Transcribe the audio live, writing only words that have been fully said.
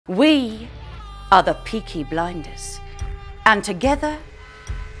We are the Peaky Blinders, and together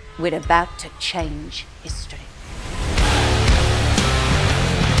we're about to change history.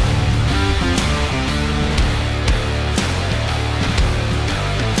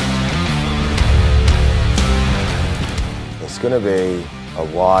 It's gonna be a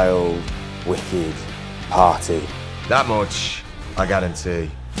wild, wicked party. That much, I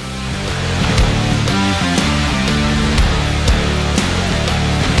guarantee.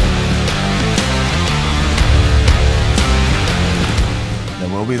 There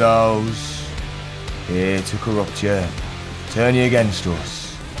will be those here to corrupt you, turn you against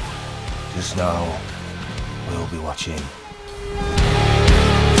us. Just know, we'll be watching.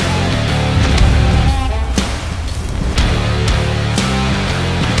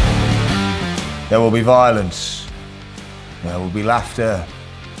 There will be violence, there will be laughter,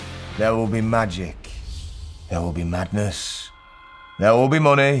 there will be magic, there will be madness, there will be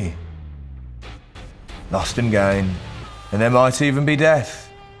money, lost and gain, and there might even be death.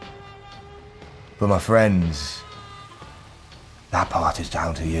 But my friends, that part is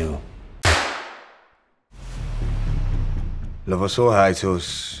down to you. Love us or hate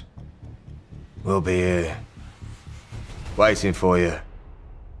us, we'll be here, waiting for you.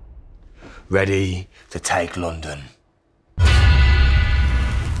 Ready to take London.